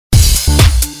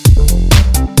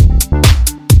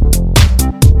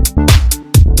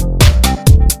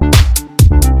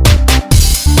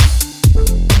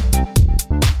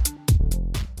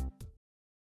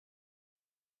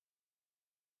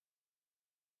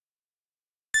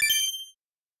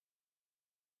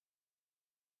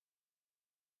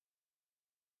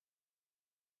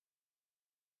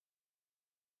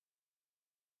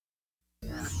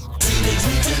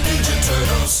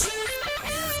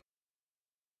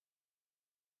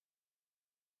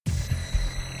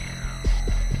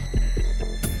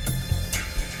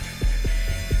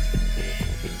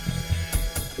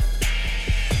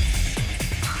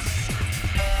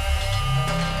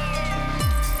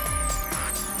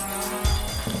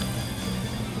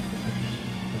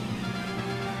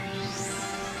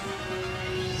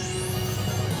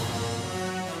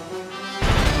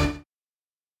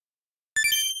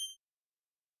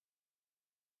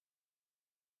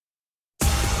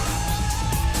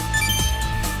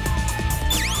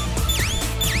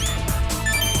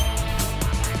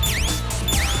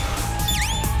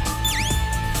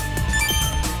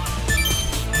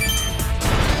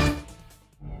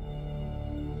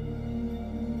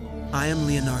I am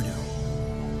Leonardo.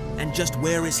 And just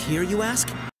where is here, you ask?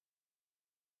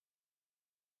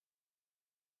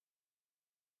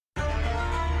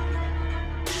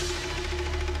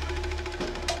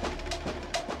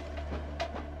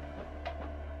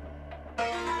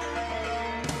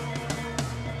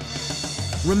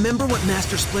 Remember what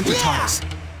Master Splinter taught us.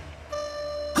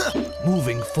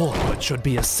 Moving forward should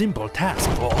be a simple task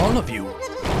for all of you.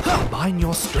 Combine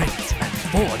your strengths and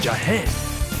forge ahead.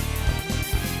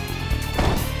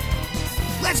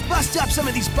 Let's bust up some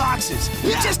of these boxes,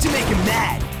 just to make him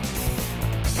mad.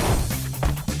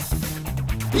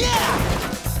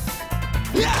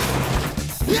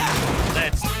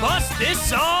 Let's bust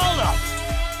this all up.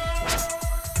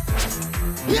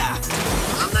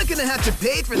 I'm not gonna have to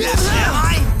pay for this, am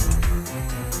I?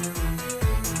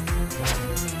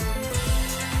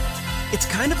 It's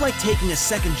kind of like taking a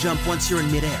second jump once you're in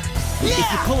midair.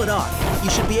 If you pull it off, you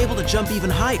should be able to jump even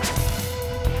higher.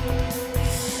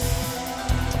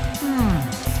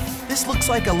 This looks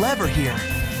like a lever here.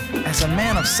 As a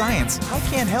man of science, I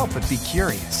can't help but be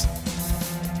curious.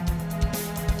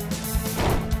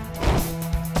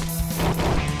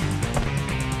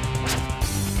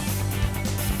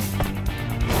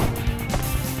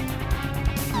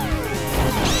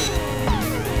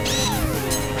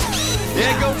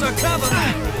 There goes our cover.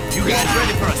 You guys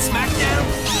ready for a smackdown?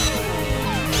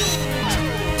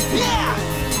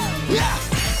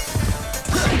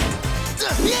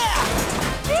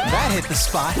 That hit the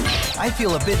spot. I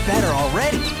feel a bit better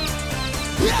already.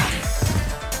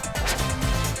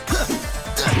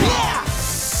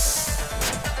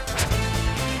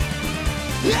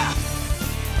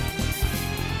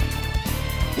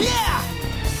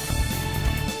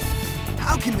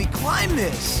 How can we climb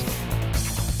this?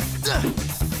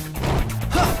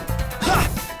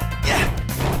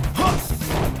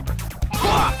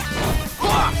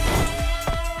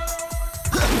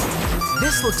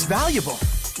 This looks valuable.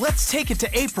 Let's take it to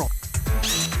April.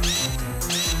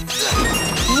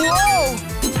 Whoa!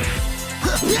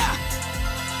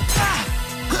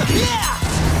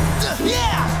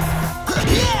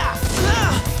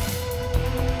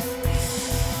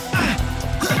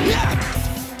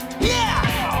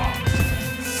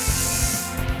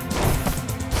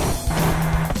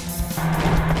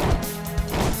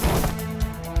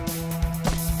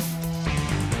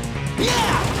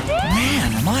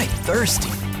 Man, am I thirsty.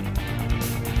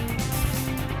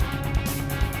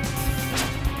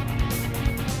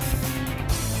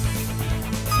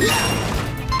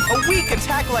 A weak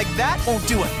attack like that won't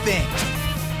do a thing.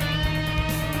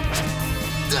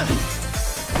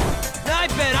 I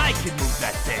bet I can move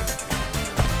that thing.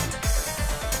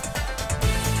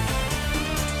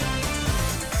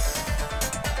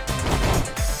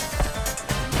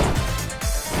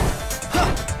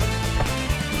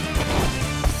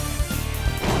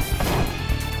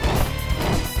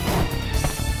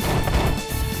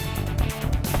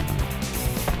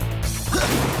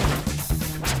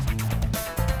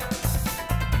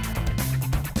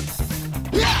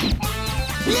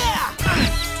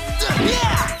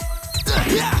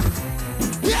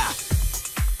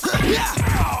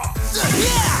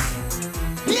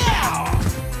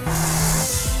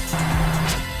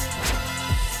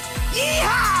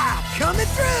 Yeehaw! Coming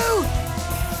through!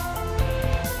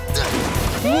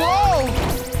 Whoa!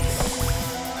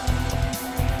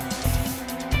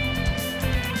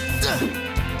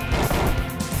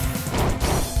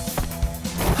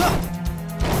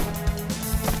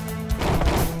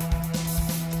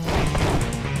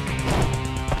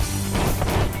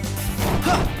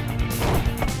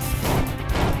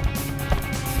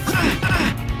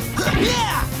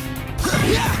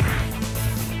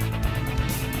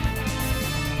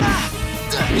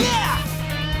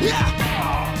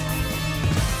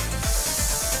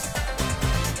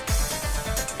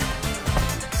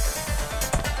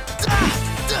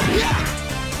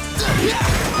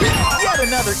 Yet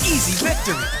another easy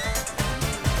victory!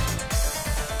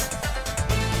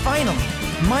 Finally,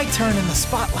 my turn in the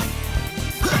spotlight.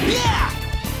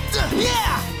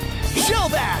 Shell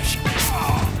Bash!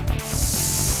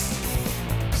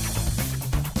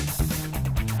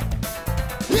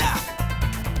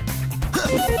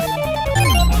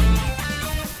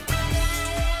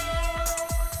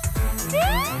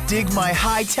 Dig my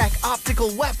high-tech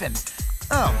optical weapon.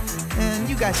 Oh, and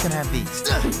you guys can have these.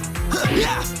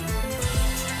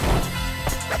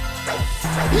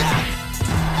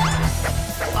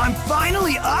 I'm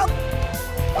finally up?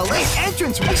 A late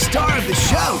entrance for the star of the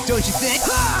show, don't you think?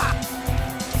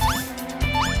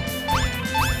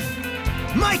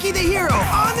 Mikey the Hero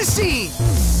on the scene!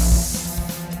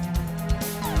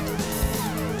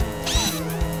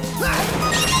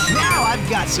 Now I've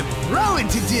got some throwing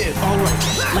to do. All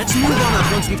right, let's move on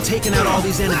up once we've taken out all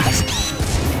these enemies.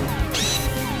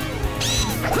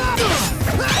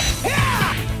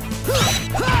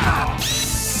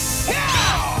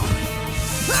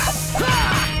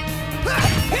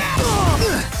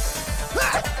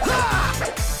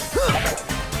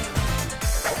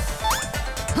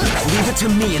 Leave it to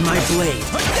me and my blade.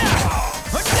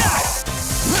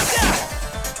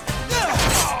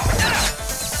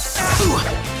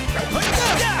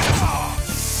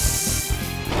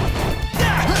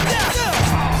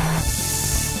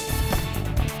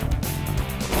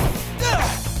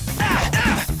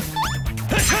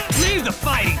 Leave the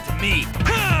fighting to me.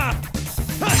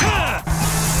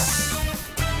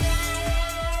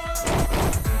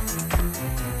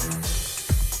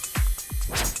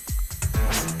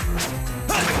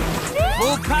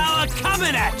 Full power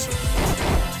coming at you!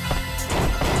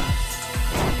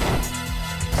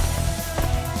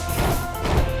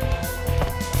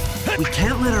 We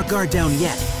can't let our guard down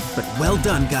yet, but well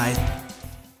done, guys.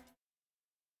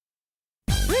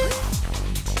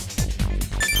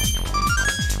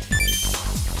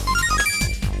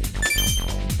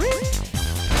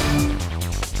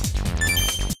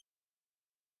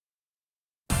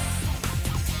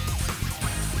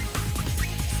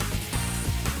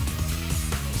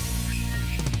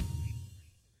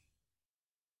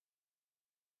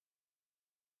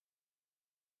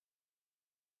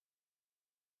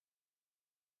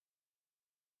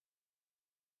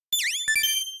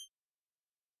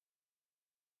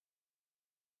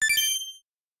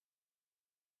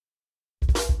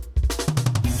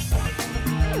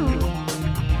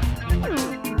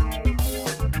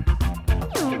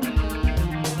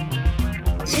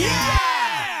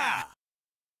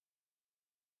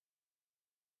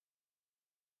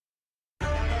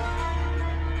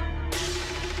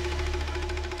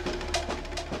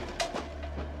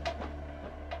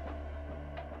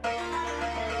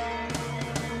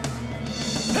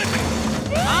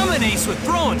 I'm an ace with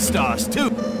throwing stars, too.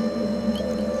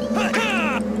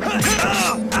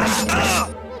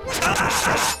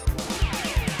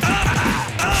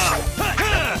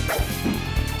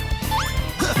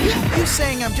 You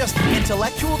saying I'm just an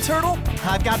intellectual turtle?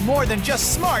 I've got more than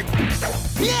just smart.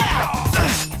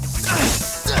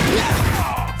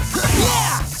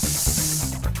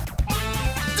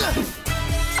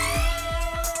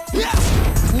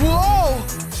 Whoa!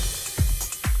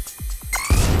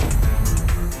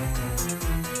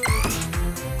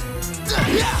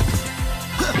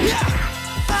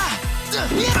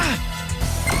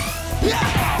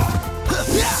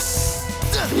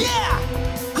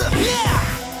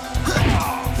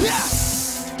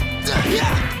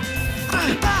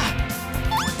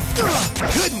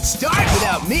 Couldn't start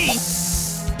without me.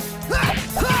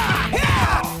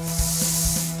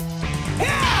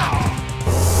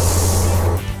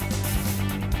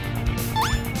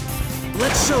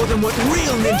 Let's show them what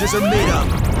real ninjas are made of.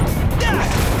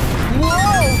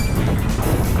 Whoa!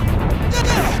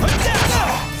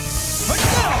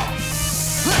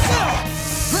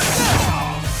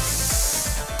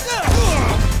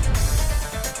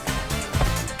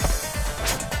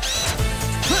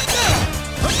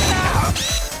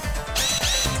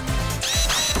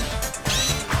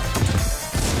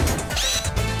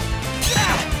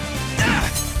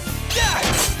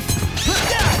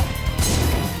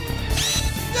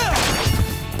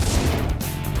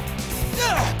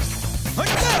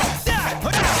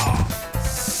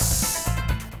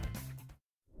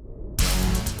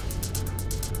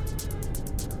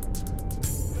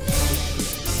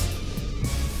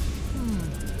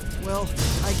 Well,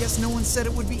 I guess no one said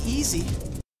it would be easy.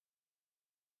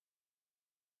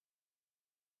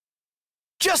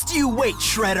 Just you wait,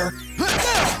 Shredder.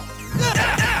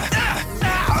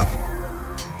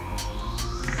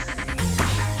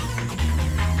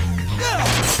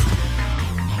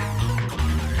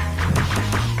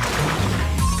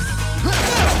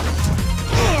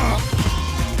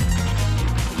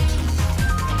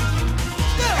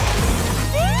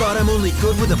 Thought I'm only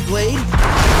good with a blade?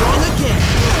 Wrong again.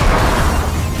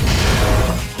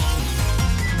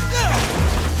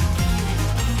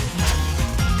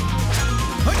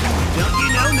 Don't you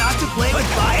know not to play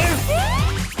with